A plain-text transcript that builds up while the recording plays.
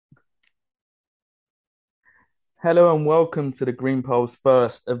Hello and welcome to the Green Pole's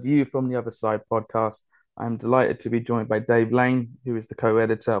first A View from the Other Side podcast. I'm delighted to be joined by Dave Lane, who is the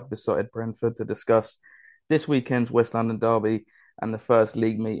co-editor of Besotted Brentford, to discuss this weekend's West London derby and the first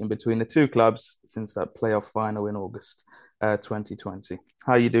league meeting between the two clubs since that playoff final in August 2020.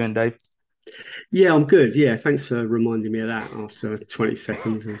 How are you doing, Dave? Yeah, I'm good. Yeah, thanks for reminding me of that after 20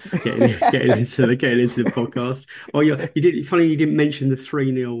 seconds of getting into the podcast. Oh, yeah, you did. Funny you didn't mention the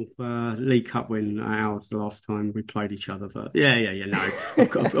 3-0 League Cup win ours the last time we played each other. But yeah. No,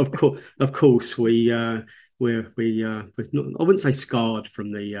 of course, we're not. I wouldn't say scarred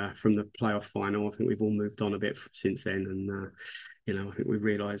from the playoff final. I think we've all moved on a bit since then, and I think we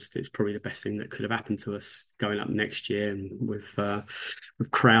realised it's probably the best thing that could have happened to us going up next year, and with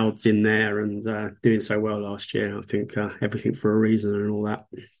crowds in there and doing so well last year. I think everything for a reason and all that.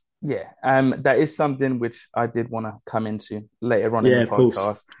 Yeah, that is something which I did want to come into later on in the Yeah,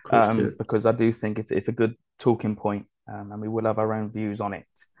 podcast, of course, yeah. because I do think it's a good talking point, and we will have our own views on it.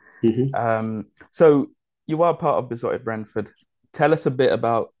 hmm So you are part of Besotted Brentford. Tell us a bit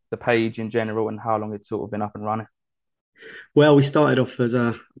about the page in general and how long it's sort of been up and running. Well, we started off as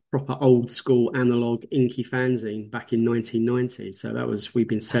a proper old school analog inky fanzine back in 1990. So that was we've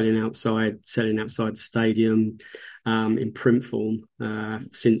been selling outside the stadium, in print form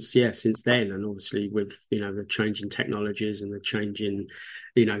since then. And obviously with the changing technologies and the changing,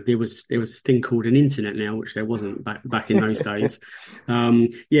 there was a thing called an internet now, which there wasn't back in those days.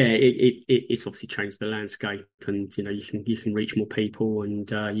 Yeah, it's obviously changed the landscape, and you can reach more people, and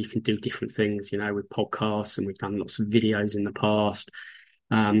you can do different things, with podcasts, and we've done lots of videos in the past.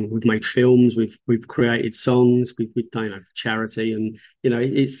 We've made films, we've created songs, we've done for charity, and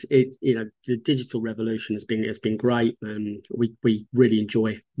the digital revolution has been great, and we really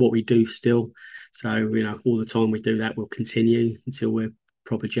enjoy what we do still. So all the time we do that, we'll continue until we're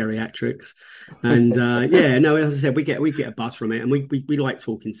proper geriatrics. And yeah, no, as I said, we get a buzz from it, and we like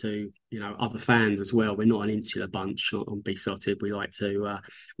talking to other fans as well. We're not an insular bunch on Besotted. We like to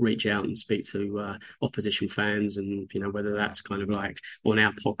reach out and speak to opposition fans, and whether that's kind of like on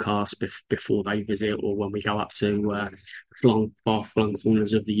our podcast before they visit, or when we go up to far flung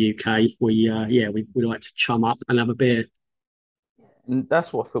corners of the UK. We like to chum up and have a beer. And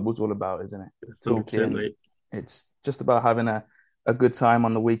that's what football's all about, isn't it? 100%, Talking. mate. It's just about having a good time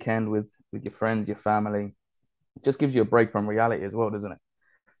on the weekend with your friends, your family. It just gives you a break from reality as well, doesn't it?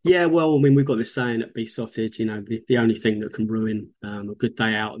 Yeah, well, I mean, we've got this saying at Besotted, the only thing that can ruin a good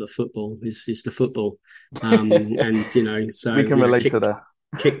day out of the football is the football. And so We can relate to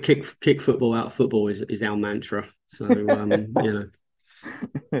kick that. kick football out of football is our mantra. So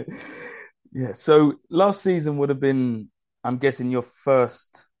Yeah. So last season would have been, I'm guessing, your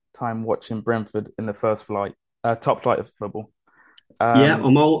first time watching Brentford in the first flight, top flight of football. yeah, Um,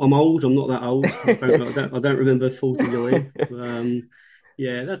 I'm old. I'm old. I'm not that old. I don't remember 49.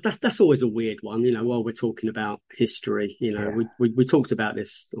 Yeah, that's always a weird one. While we're talking about history, yeah. we talked about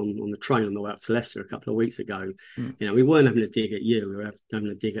this on the train on the way up to Leicester a couple of weeks ago. Mm. We weren't having a dig at you. We were having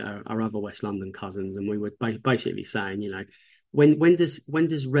a dig at our other West London cousins, and we were basically saying, when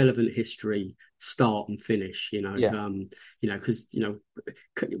does relevant history start and finish? Yeah. Because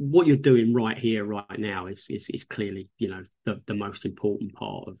what you're doing right here, right now, is clearly the most important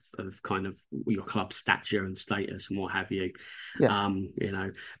part of kind of your club's stature and status and what have you. Yeah.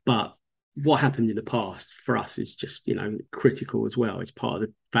 But what happened in the past for us is just critical as well. It's part of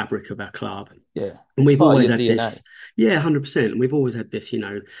the fabric of our club, Yeah. and It's we've part of always your had DNA. this. Yeah, 100%. And we've always had this.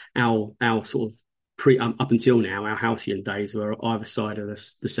 Our sort of up until now, our halcyon days were either side of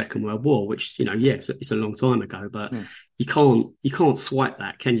the Second World War, which yeah, it's a long time ago, but Mm. you can't swipe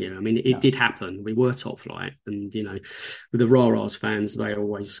that, can you? I mean, it No. did happen. We were top flight, and with the Rah-Rahs fans, they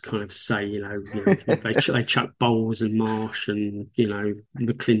always kind of say, they chuck Bowles and Marsh and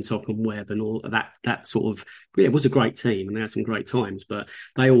McClintock and Webb and all of that sort of. Yeah, it was a great team, and they had some great times, but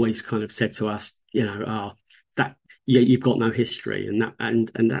they always kind of said to us, that yeah, you've got no history, and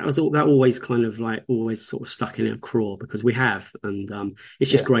that always kind of like always sort of stuck in our craw because we have, and it's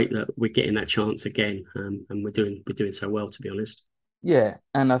just Yeah. great that we're getting that chance again, and we're doing so well, to be honest. Yeah.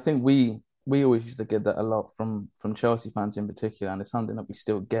 And I think we always used to get that a lot from Chelsea fans in particular, and it's something that we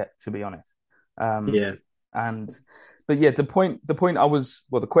still get, to be honest. Um, Yeah, and but yeah, the point I was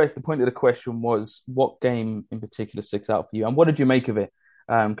well, the point of the question was what game in particular sticks out for you, and what did you make of it?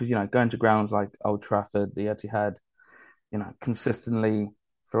 Because going to grounds like Old Trafford, the Etihad, consistently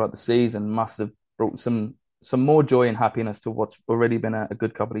throughout the season must have brought some more joy and happiness to what's already been a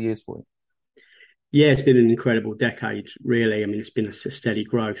good couple of years for you. Yeah, it's been an incredible decade, really. I mean, it's been a steady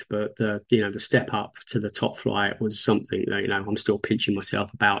growth, but the step up to the top flight was something that, I'm still pinching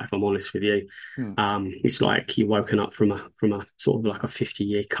myself about, if I'm honest with you. Hmm. It's like you're woken up from a sort of like a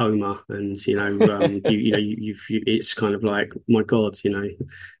 50-year coma, and it's kind of like, my God,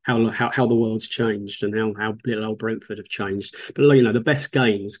 how the world's changed, and how little old Brentford have changed. But the best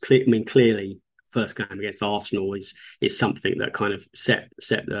games, I mean, clearly, first game against Arsenal is something that kind of set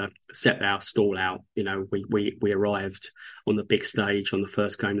our stall out. We arrived on the big stage on the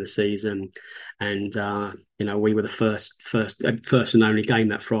first game of the season, and we were the first and only game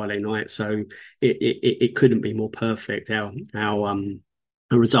that Friday night. So it couldn't be more perfect. Our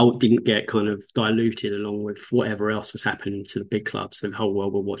the result didn't get kind of diluted along with whatever else was happening to the big clubs. The whole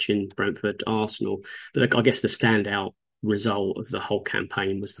world were watching Brentford, Arsenal. But I guess the standout result of the whole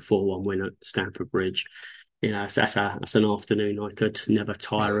campaign was the 4-1 win at Stamford Bridge. That's an afternoon I could never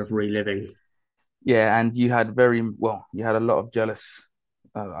tire of reliving. Yeah, and you had a lot of jealous.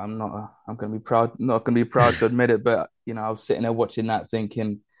 I'm going to be proud, not going to be proud to admit it, but I was sitting there watching that,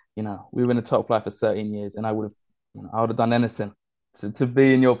 thinking, we were in the top flight for 13 years, and I would have done anything to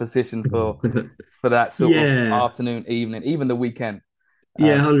be in your position for that sort of Yeah, afternoon, evening, even the weekend.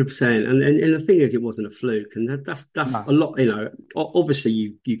 yeah, Um, 100%. And the thing is, it wasn't a fluke, and that's no, a lot.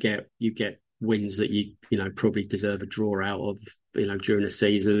 Obviously, you get wins that probably deserve a draw out of during the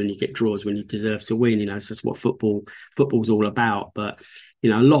season, and you get draws when you deserve to win. It's just what football's all about. But a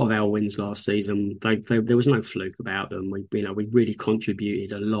lot of our wins last season, there was no fluke about them. We really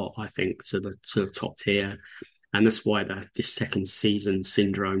contributed a lot, I think, to the top tier. And that's why this second season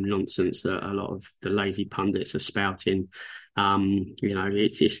syndrome nonsense that a lot of the lazy pundits are spouting,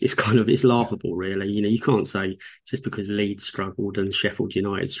 it's kind of, it's laughable, really. You can't say just because Leeds struggled and Sheffield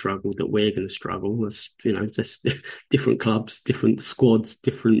United struggled that we're going to struggle. That's just different clubs, different squads,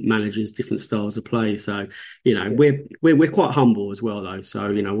 different managers, different styles of play. So yeah, we're quite humble as well, though.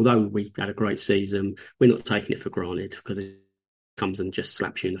 So although we had a great season, we're not taking it for granted, because comes and just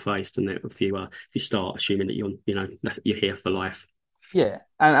slaps you in the face, and if you start assuming that that you're here for life. yeah,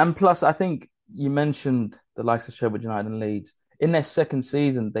 and plus, I think you mentioned the likes of Sheffield United and Leeds in their second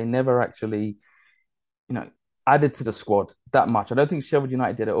season, they never actually you know, added to the squad that much. I don't think Sheffield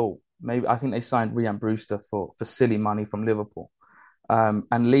United did it all. Maybe I think they signed Ryan Brewster for silly money from Liverpool.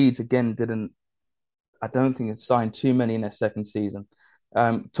 And Leeds again didn't. I don't think it signed too many in their second season.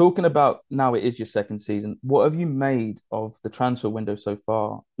 Talking about now, it is your second season. What have you made of the transfer window so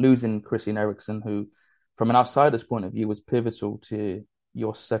far? Losing Christian Eriksen, who, from an outsider's point of view, was pivotal to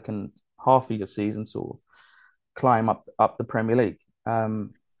your second half of your season, sort of climb up the Premier League.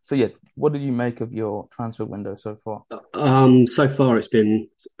 So yeah, what did you make of your transfer window so far? So far it's been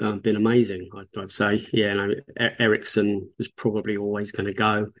amazing. I'd say, yeah. Ericsson was probably always going to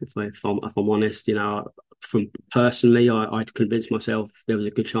go. If I'm honest, from personally, I'd convinced myself there was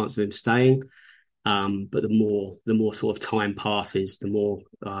a good chance of him staying. But the more sort of time passes, the more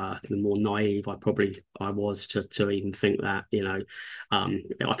naive I was to even think that. I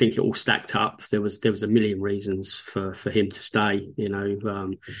think it all stacked up. There was a million reasons for him to stay.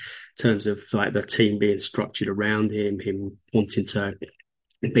 In terms of like the team being structured around him wanting to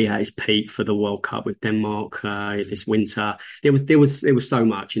be at his peak for the World Cup with Denmark this winter. There was so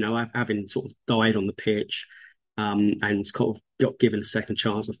much. Having sort of died on the pitch, and kind of got given a second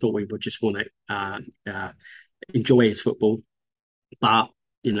chance. I thought we would just want to enjoy his football, but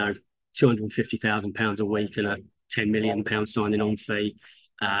 £250,000 a week and a £10 million signing on fee.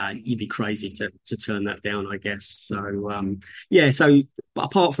 You'd be crazy to turn that down, I guess. So yeah. So, but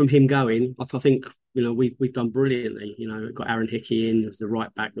apart from him going, I think we've done brilliantly. We've got Aaron Hickey in as the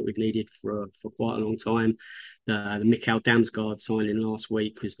right back that we've needed for quite a long time. The Mikael Damsgaard signing last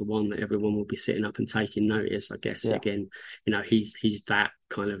week was the one that everyone will be sitting up and taking notice. I guess Yeah, again, he's that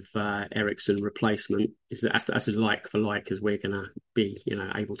kind of Ericsson replacement. That's a like for like as we're going to be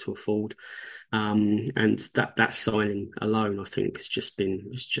able to afford. And that signing alone, I think, it's just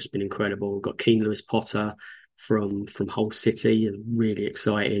been incredible. We've got Keane Lewis Potter from Hull City, a really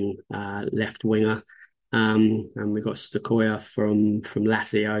exciting left winger. And we've got Stokoya from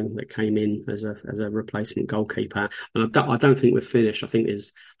Lazio that came in as a replacement goalkeeper. And I don't think we're finished. I think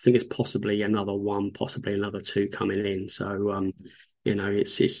it's possibly another one, possibly another two coming in. So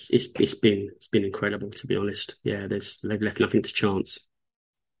it's been incredible, to be honest. Yeah, they've left nothing to chance.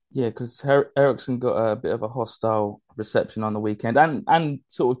 yeah, because Ericsson got a bit of a hostile reception on the weekend, and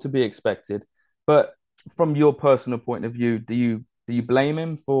sort of to be expected. But from your personal point of view, do you blame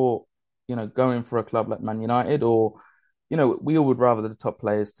him for going for a club like Man United, or we all would rather the top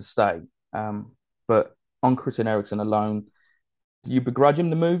players to stay. But on Christian Eriksen alone. Do you begrudge him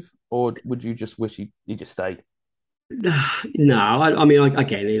the move, or would you just wish he just stayed? No, I mean,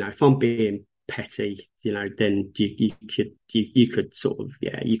 again, if I'm being petty, then you could sort of,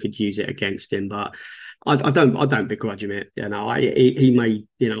 yeah, you could use it against him, but I don't begrudge him it. He may,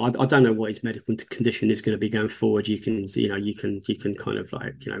 I don't know what his medical condition is going to be going forward. You can kind of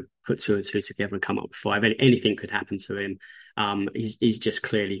like, put two and two together and come up with five. Anything could happen to him. He's just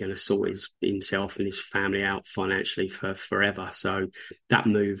clearly going to sort himself and his family out financially for forever. So that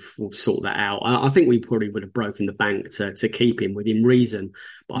move will sort that out. I think we probably would have broken the bank to keep him within reason,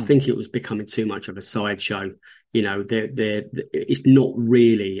 but I Mm. think it was becoming too much of a sideshow. It's not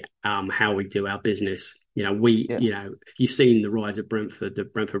really how we do our business. Yeah. You've seen the rise of Brentford, the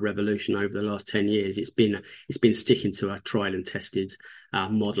Brentford Revolution over the last 10 years. It's been sticking to a tried and tested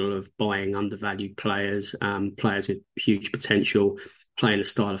model of buying undervalued players, players with huge potential, playing a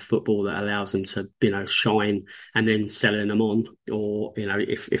style of football that allows them to shine, and then selling them on, or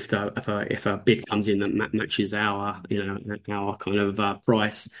if a bid comes in that matches our kind of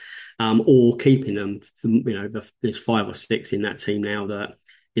price, or keeping them. There's five or six in that team now that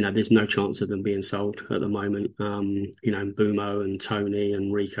there's no chance of them being sold at the moment. Bumo and Tony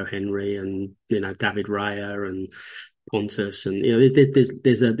and Rico Henry and David Raya and Pontus, and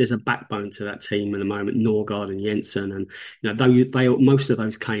there's a backbone to that team at the moment. Norgard and Jensen, and they most of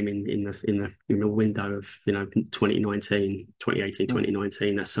those came in the window of 2019, 2018, Mm.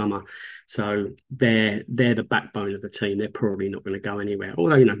 2019, that summer. So they're the backbone of the team. They're probably not going to go anywhere.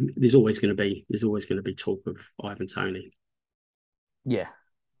 Although there's always going to be talk of Ivan Toney. Yeah,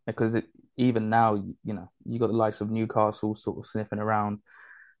 because even now, you got the likes of Newcastle sort of sniffing around.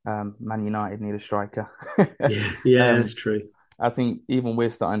 Man United need a striker. Yeah, yeah, that's um, true. I think even we're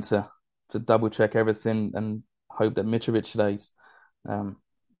starting to double check everything and hope that Mitrovic stays. Um,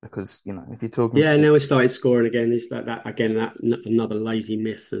 because if you're talking, Yeah, now he started scoring again. Is that again? That another lazy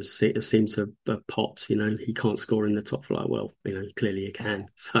myth has seemed to have popped. He can't score in the top flight. Well, clearly he can.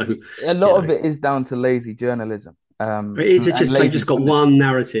 So, a you lot know, of it is down to lazy journalism. it is. It's And just they've lazy just got journalism. one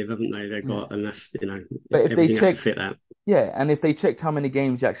narrative, haven't they? They've Yeah. got, and that's But if they everything has to checked, fit that. yeah, and if they checked how many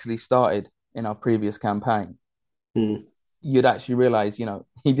games he actually started in our previous campaign, Mm, you'd actually realize, he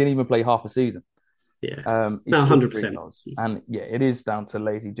didn't even play half a season. yeah, He no, scored three 100%. goals. And yeah, it is down to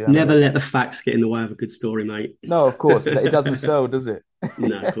lazy Never journalism. let the facts get in the way of a good story, mate. No, of course, it doesn't sell, does it?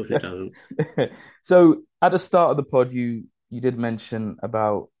 No, of course it doesn't. So at the start of the pod, you did mention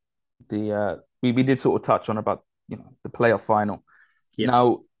about we did sort of touch on about the playoff final. Yep.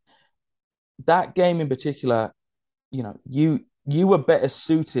 Now that game in particular, you were better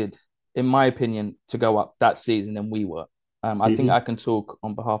suited, in my opinion, to go up that season than we were. I think I Hmm. can talk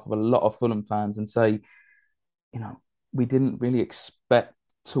on behalf of a lot of Fulham fans and say, you know, we didn't really expect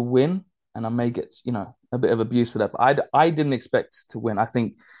to win, and I may get a bit of abuse for that, but I didn't expect to win. I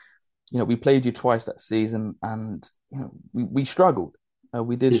think we played you twice that season, and we struggled.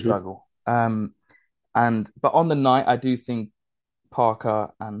 We did Hmm. struggle. But on the night, I do think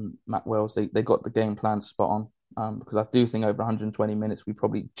Parker and Matt Wells they got the game plan spot on. Because I do think over 120 minutes we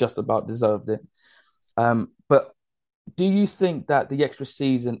probably just about deserved it. But do you think that the extra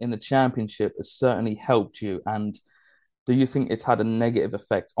season in the championship has certainly helped you, and do you think it's had a negative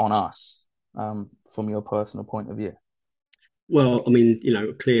effect on us, from your personal point of view? Well, I mean,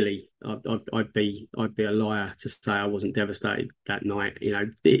 clearly, I'd be a liar to say I wasn't devastated that night.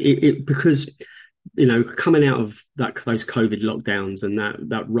 Because coming out of those COVID lockdowns and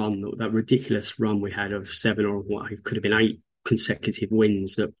that run, that ridiculous run we had of seven, or what it could have been eight consecutive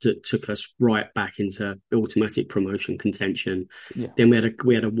wins that took us right back into automatic promotion contention. Yeah, Then we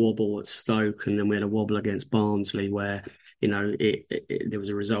had a wobble at Stoke, and then we had a wobble against Barnsley, where there was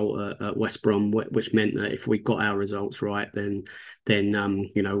a result at West Brom, which meant that if we got our results right, then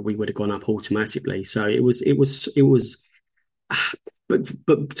we would have gone up automatically. So it was.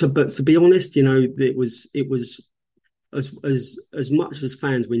 But to be honest, it was as much as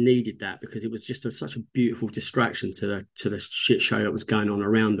fans, we needed that, because it was just such a beautiful distraction to the shit show that was going on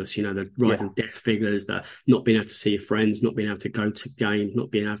around us. The yeah, rising death figures, that not being able to see your friends, not being able to go to games,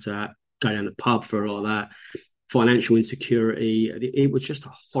 not being able to go down the pub for all that, financial insecurity. It was just a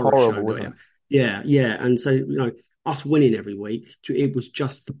it's horror show. horrible, wasn't it? Yeah, yeah, and so us winning every week, it was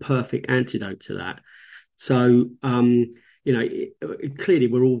just the perfect antidote to that. So, clearly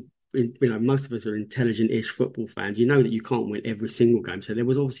we're all, most of us are intelligent-ish football fans. You know that you can't win every single game. So there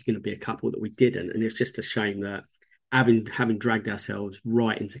was obviously going to be a couple that we didn't, and it's just a shame that having dragged ourselves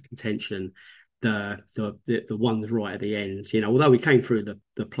right into contention, the ones right at the end. Although we came through the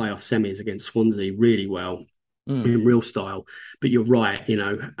playoff semis against Swansea really well, Mm, in real style. But you're right,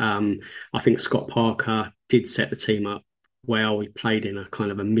 I think Scott Parker did set the team up well. We played in a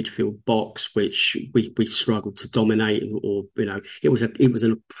kind of a midfield box, which we struggled to dominate, or it was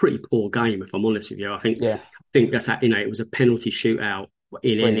a pretty poor game, if I'm honest with you. Yeah, I think that's it was a penalty shootout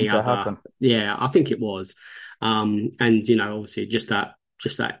in waiting any to other. happen. Yeah, I think it was. And obviously just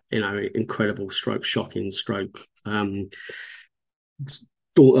that incredible stroke, shocking stroke.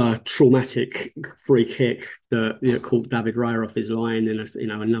 Traumatic free kick that caught David Raya off his line,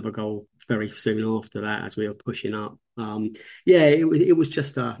 and another goal very soon after that as we were pushing up. Yeah, it was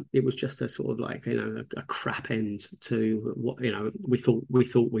just a sort of like a crap end to what we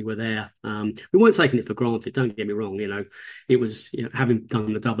thought we were there. We weren't taking it for granted. Don't get me wrong. It was having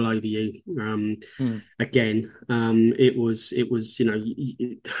done the double overview. Mm, Again, it was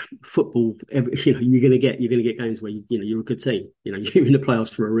football. You're gonna get games where you're a good team. You're in the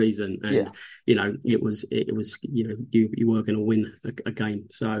playoffs for a reason, and yeah, it was you were going to win a game.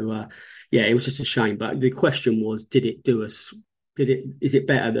 So yeah, it was just a shame. But the question was, did it do us? Is it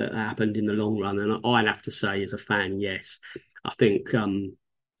better that happened in the long run? And I'd have to say, as a fan, yes. I think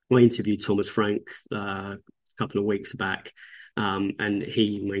I interviewed Thomas Frank a couple of weeks back, and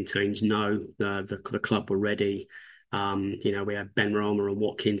he maintains no, the club were ready. We had Ben Rama and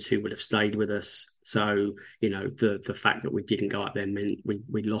Watkins who would have stayed with us. So, the fact that we didn't go up there meant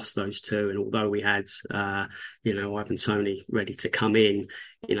we lost those two. And although we had, Ivan Toney ready to come in,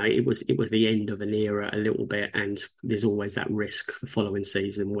 it was the end of an era a little bit. And there's always that risk the following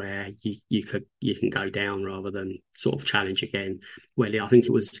season where you can go down rather than sort of challenge again. Well, I think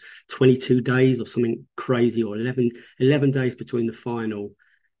it was 22 days or something crazy, or 11 days between the final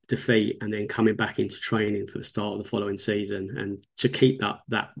defeat and then coming back into training for the start of the following season, and to keep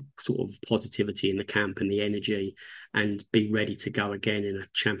that sort of positivity in the camp and the energy and be ready to go again in a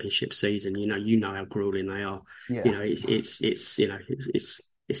championship season. How grueling they are. yeah,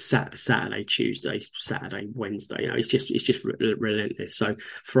 It's Saturday, Tuesday, Saturday, Wednesday. It's just relentless. So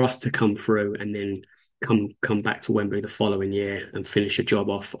for us to come through and then come back to Wembley the following year and finish a job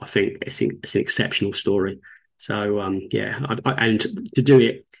off, I think it's an exceptional story. So yeah, and to do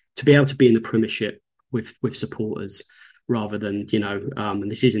it, to be able to be in the Premiership with supporters rather than and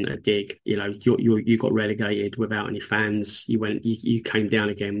this isn't a dig, you got relegated without any fans. You came down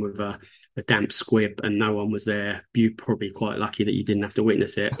again with a damp squib and no one was there. You're probably quite lucky that you didn't have to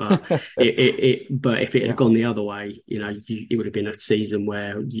witness it, but but if it had yeah, gone the other way, it would have been a season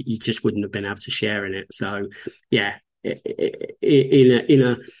where you just wouldn't have been able to share in it. So yeah,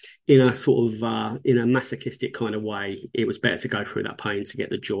 in a sort of in a masochistic kind of way, it was better to go through that pain to get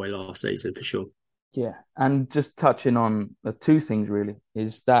the joy last season for sure. yeah. And just touching on two things really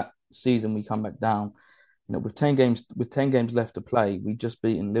is that season we come back down. With 10 games left to play, we just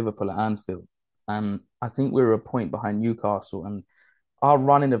beaten Liverpool at Anfield, and I think we were a point behind Newcastle. And our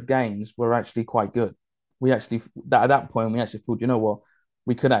running of games were actually quite good. We actually at that point we actually thought, you know what,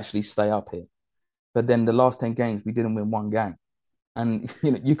 we could actually stay up here. But then the last 10 games, we didn't win one game, and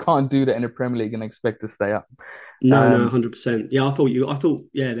you can't do that in the Premier League and expect to stay up. No, no, Um, 100%. Yeah, I thought,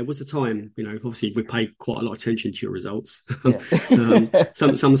 yeah, there was a time, obviously we paid quite a lot of attention to your results. yeah,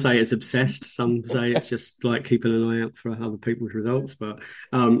 Some say it's obsessed, some say it's just like keeping an eye out for other people's results. But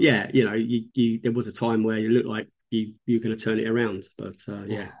yeah, there was a time where you looked like you're going to turn it around. But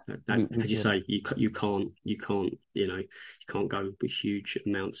yeah, yeah, that we as you did. say, you can't go with huge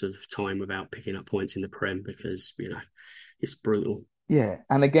amounts of time without picking up points in the Prem because it's brutal. Yeah,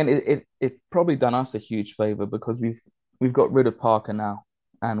 and again, it probably done us a huge favor because we've got rid of Parker now,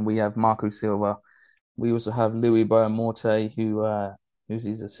 and we have Marco Silva. We also have Louis Boamorte, who's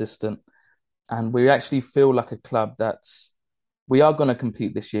his assistant, and we actually feel like a club that's we are going to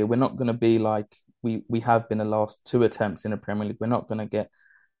compete this year. We're not going to be like we have been the last two attempts in the Premier League. We're not going to get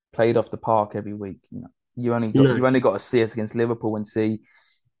played off the park every week. No, you only got to see us against Liverpool and see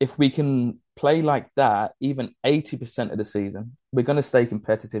if we can play like that, even 80% of the season, we're going to stay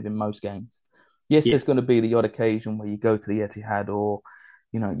competitive in most games. Yes, yeah. there's going to be the odd occasion where you go to the Etihad or,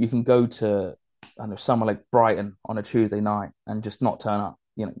 you can go to, I don't know, somewhere like Brighton on a Tuesday night and just not turn up.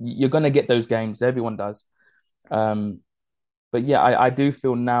 You're going to get those games. Everyone does. Um, but yeah, I do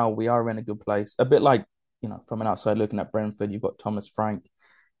feel now we are in a good place. A bit like, from an outside looking at Brentford, you've got Thomas Frank,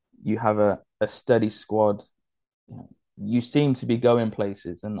 you have a steady squad. You know, you seem to be going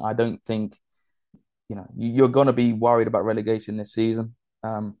places, and I don't think you're going to be worried about relegation this season.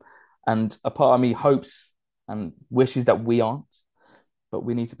 And a part of me hopes and wishes that we aren't, but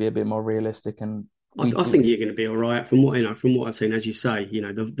we need to be a bit more realistic. And I think you're going to be all right from what I've seen. As you say,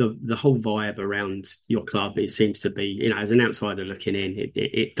 the whole vibe around your club, it seems to be, as an outsider looking in,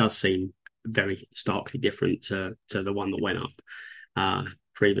 it does seem very starkly different to the one that went up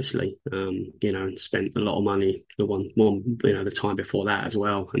previously, and spent a lot of money the time before that as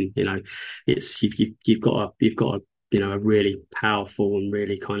well. And it's you've got a really powerful and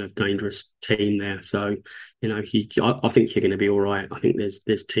really kind of dangerous team there. So I think you're going to be all right. I think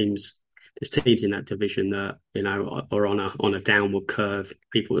there's teams in that division that are on a downward curve.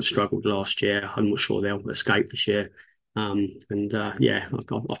 People that struggled last year, I'm not sure they'll escape this year. And yeah,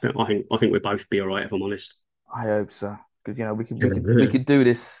 I think we'll both be all right if I'm honest. I hope so because we could do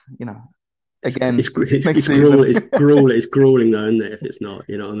this It's again it's it's, next it's season. gruel it's gruel it's grueling though, isn't it? If it's not,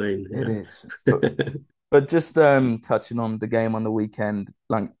 you know what I mean? It is, Yeah. but just touching on the game on the weekend,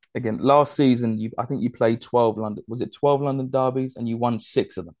 like again last season, I think you played 12 London derbies and you won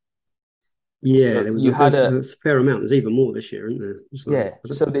six of them. Yeah, So there was you a, had there's, a there's a fair amount. There's even more this year, isn't there? It's like,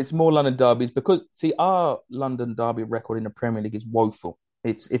 Yeah, so there's more London derbies because see our London derby record in the Premier League is woeful.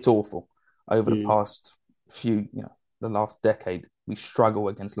 It's awful over the mm. past the last decade. We struggle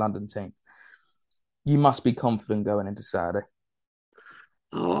against London teams. You must be confident going into Saturday.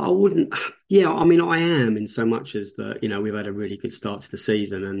 Oh, I wouldn't. Yeah, I mean, I am in so much as that. We've had a really good start to the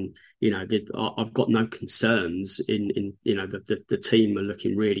season, and I've got no concerns in the team are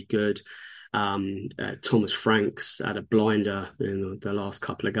looking really good. Thomas Franks had a blinder in the last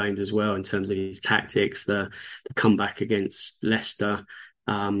couple of games as well in terms of his tactics. The comeback against Leicester,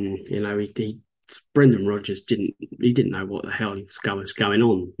 he Brendan Rodgers didn't know what the hell was going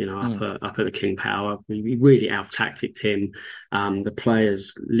on, Mm. up at the King Power. We really out tacticked him. The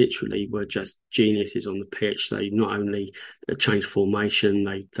players literally were just geniuses on the pitch. They not only changed formation,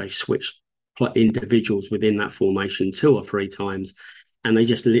 they switched individuals within that formation two or three times, and they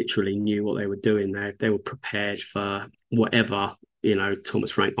just literally knew what they were doing. They were prepared for whatever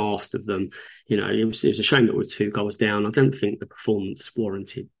Thomas Frank asked of them. It was a shame that we're 2 goals down. I don't think the performance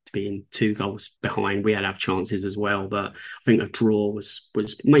warranted being 2 goals behind. We had our chances as well, but I think a draw was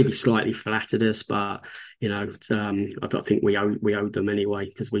maybe slightly flattered us. But I don't think we owed them anyway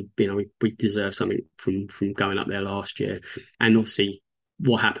because we deserve something from going up there last year, and obviously.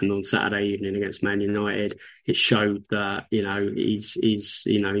 What happened on Saturday evening against Man United? It showed that he's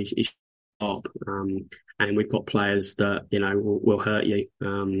sharp, and we've got players that will hurt you.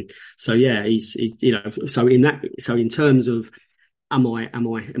 So yeah, so in terms of am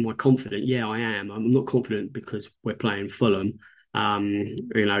I confident? Yeah, I am. I'm not confident because we're playing Fulham. I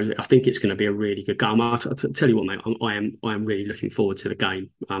think it's going to be a really good game. Tell you what, mate, I am really looking forward to the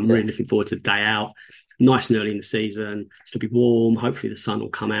game. I'm Yeah. really looking forward to the day out. Nice and early in the season. It's going to be warm. Hopefully the sun will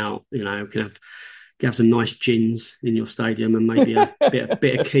come out. We can have some nice gins in your stadium and maybe a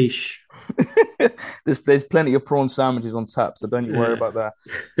bit of quiche. There's plenty of prawn sandwiches on tap, so don't you worry Yeah. about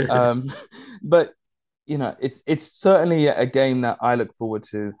that. But it's certainly a game that I look forward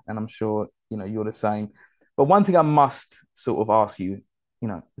to, and I'm sure you're the same. But one thing I must sort of ask you,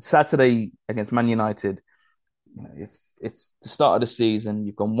 Saturday against Man United, it's the start of the season.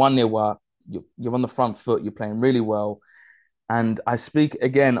 You've gone 1-0 up. You're on the front foot. You're playing really well. And I speak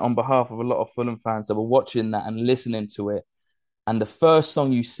again on behalf of a lot of Fulham fans that were watching that and listening to it. And the first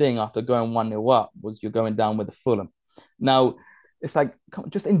song you sing after going 1-0 up was You're Going Down with the Fulham. Now, it's like,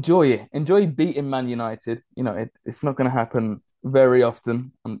 just enjoy it. Enjoy beating Man United. It's not going to happen very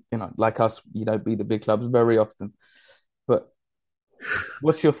often. Like us, you don't beat the big clubs very often. But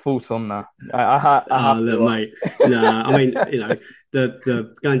what's your thoughts on that? I Oh, have look, to mate. Nah, I mean, ask.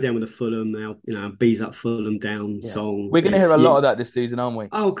 the going down with the Fulham now, bees up Fulham down Yeah. song. We're going to hear It's a yeah. lot of that this season, aren't we?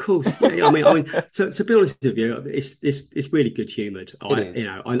 Oh, of course. Yeah, yeah. I mean, to be honest with you, it's really good humoured. It is.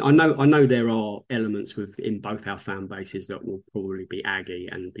 I know there are elements within both our fan bases that will probably be aggy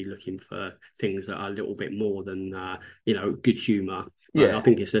and be looking for things that are a little bit more than good humour. But I Yeah.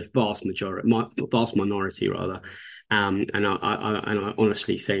 think it's a vast minority rather. And I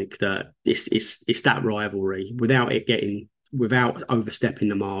honestly think that it's that rivalry without overstepping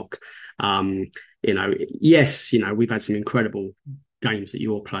the mark. Yes, we've had some incredible games at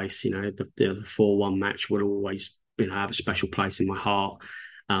your place. The 4-1 match will always have a special place in my heart.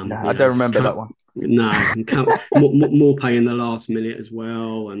 Yeah, I don't remember that one. No, and more pay in the last minute as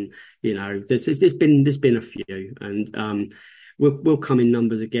well, and there's been a few, and we'll come in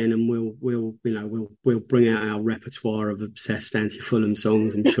numbers again, and we'll bring out our repertoire of obsessed anti-Fulham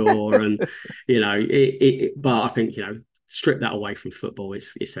songs, I'm sure, and but I think strip that away from football,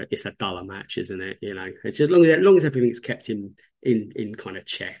 it's a duller match, isn't it? It's just as long as everything's kept in kind of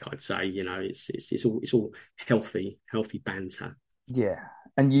check, I'd say it's all healthy banter. Yeah.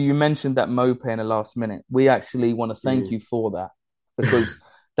 And you mentioned that Mope in the last minute. We actually want to thank Mm. you for that because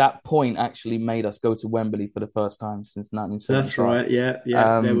that point actually made us go to Wembley for the first time since That's 1975. right. Yeah,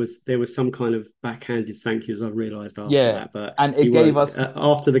 yeah. Um, There was some kind of backhanded thank yous I realised after yeah, that, but and it you gave weren't us.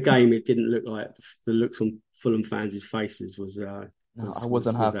 after the game. It didn't look like the looks on Fulham fans' faces No, I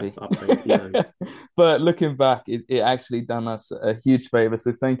wasn't was that happy. upbeat. No. But looking back, it actually done us a huge favor.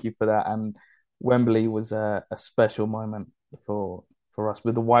 So thank you for that. And Wembley was a special moment for us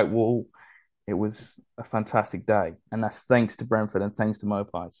with the white wall. It was a fantastic day, and that's thanks to Brentford and thanks to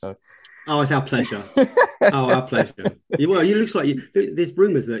Mopai. So Oh, it's our pleasure. Oh, our pleasure. Well, you looks like you. There's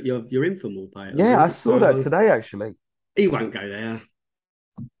rumours that you're in for Morpay at the yeah, I minute, saw that so today actually. he won't go there.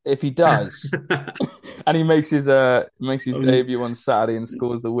 If he does, and he makes his um, debut on Saturday and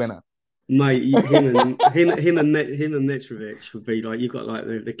scores the winner. Mate, him and Mitrovic would be like you've got like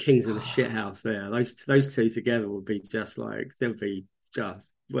the kings of the shit house there. Those two together would be just like they'll be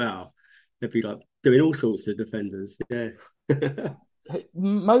just wow. They'd be like doing all sorts of defenders. Yeah. I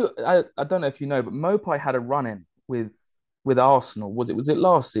don't know if you know, but Mopai had a run in with Arsenal. Was it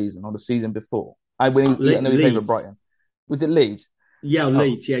last season or the season before? I know he played for Leeds. Brighton. Was it Leeds? Yeah, Oh,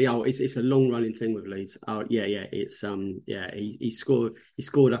 Leeds. Yeah, yeah. It's a long running thing with Leeds. Oh, yeah, yeah. It's yeah. He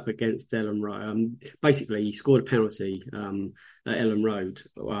scored up against Ellen Road. Basically, he scored a penalty at Ellen Road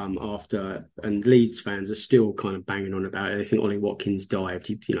after, and Leeds fans are still kind of banging on about it. They think Ollie Watkins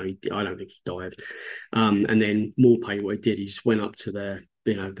dived. I don't think he dived. And then Morpay, what he did, he just went up to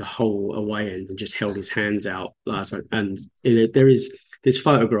the whole away end and just held his hands out. And there's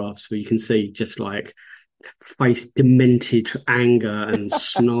photographs where you can see just like face demented anger and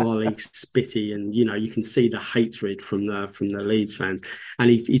snarly spitty, and you can see the hatred from the Leeds fans, and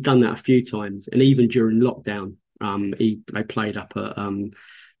he's done that a few times, and even during lockdown they played up at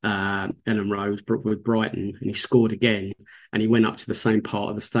Ellen Road with Brighton, and he scored again, and he went up to the same part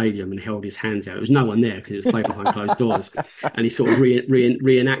of the stadium and held his hands out. There was no one there because it was played behind closed doors, and he sort of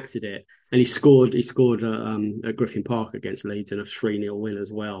reenacted it. And he scored. He scored at Griffin Park against Leeds in a 3-0 win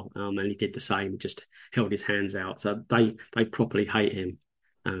as well. And he did the same. Just held his hands out. So they properly hate him.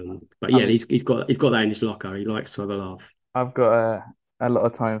 But I yeah, mean, he's got that in his locker. He likes to have a laugh. I've got a lot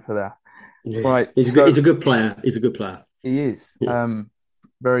of time for that. Yeah, Right, he's so a good player. He's a good player. he is Yeah,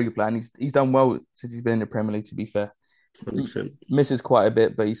 very good player, and he's done well since he's been in the Premier League. To be fair, 100%. misses quite a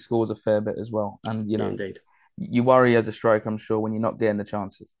bit, but he scores a fair bit as well. And Yeah, indeed. you worry as a striker, I'm sure, when you're not getting the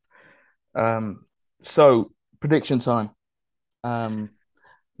chances. So prediction time. Um,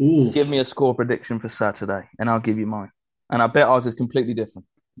 Ooh, give me a score prediction for Saturday, and I'll give you mine. And I bet ours is completely different.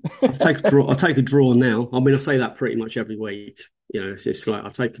 I'll take a draw. I'll take a draw now. I mean, I say that pretty much every week. It's just like I'll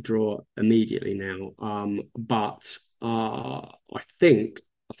take a draw immediately now. But I think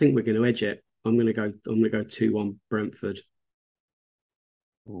we're going to edge it. I'm going to go 2-1 Brentford.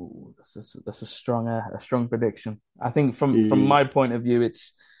 Ooh, that's a strong prediction. I think from Mm. my point of view,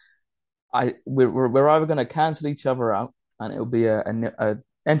 we're either going to cancel each other out, and it'll be a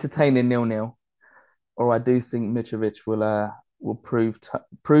entertaining 0-0, or I do think Mitrovic will prove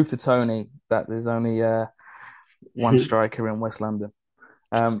to Tony that there's only one striker in West London.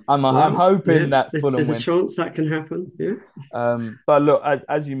 I'm Well, yeah, hoping that Fulham there's a win. chance that can happen. Yeah. But look,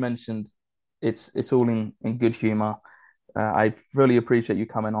 as you mentioned, it's all in good humour. I really appreciate you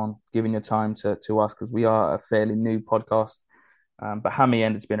coming on, giving your time to us because we are a fairly new podcast. But Hammy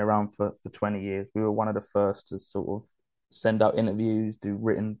End has been around for 20 years. We were one of the first to sort of send out interviews, do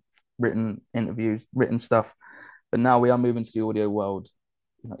written interviews, written stuff. But now we are moving to the audio world.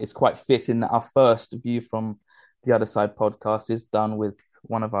 It's quite fitting that our first view from the other side podcast is done with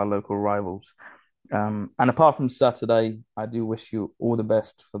one of our local rivals. And apart from Saturday, I do wish you all the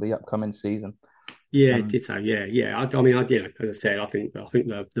best for the upcoming season. Yeah, Um, ditto. Yeah, yeah. I mean, as I said, I think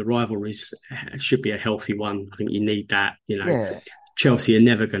the rivalries should be a healthy one. I think you need that. yeah, Chelsea are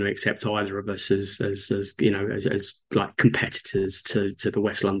never going to accept either of us as as like competitors to the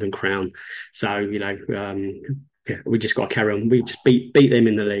West London Crown. So yeah, we just got to carry on. We just beat them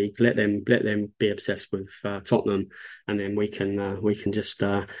in the league. Let them be obsessed with Tottenham, and then we can just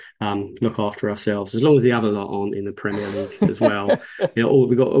look after ourselves. As long as the other lot aren't in the Premier League as well.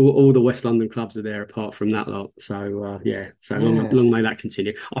 We got all the West London clubs are there apart from that lot. So yeah, so yeah, long may that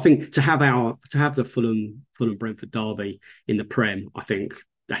continue. I think to have the Fulham Brentford derby in the Prem, I think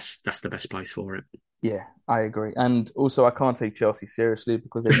that's the best place for it. yeah. I agree. And also, I can't take Chelsea seriously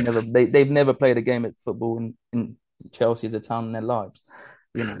because they've never played a game of football in Chelsea as a town in their lives.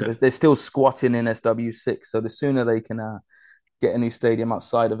 They're still squatting in SW6. So the sooner they can get a new stadium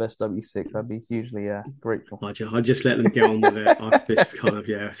outside of SW6, I'd be hugely grateful. I just let them get on with it. I've this kind of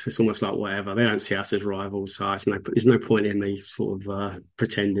it's almost like whatever. They don't see us as rivals, so there's no point in me sort of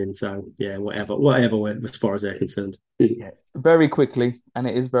pretending. So yeah, whatever, as far as they're concerned. Yeah, very quickly, and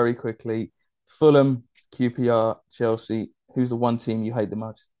it is very quickly. Fulham, QPR, Chelsea. Who's the one team you hate the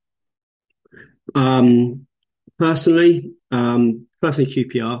most? Um, personally,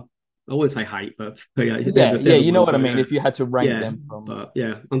 QPR. I wouldn't say hate, but yeah, Yeah, they're yeah, the you know ones what I I mean. If you had to rank yeah. them from. But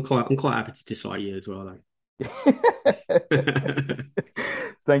yeah, I'm quite happy to dislike you as well, though.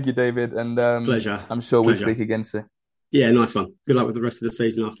 Thank you, David, and Pleasure, I'm sure we'll pleasure. speak again soon. Yeah, nice one. Good luck with the rest of the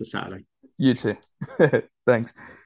season after Saturday. You too. Thanks.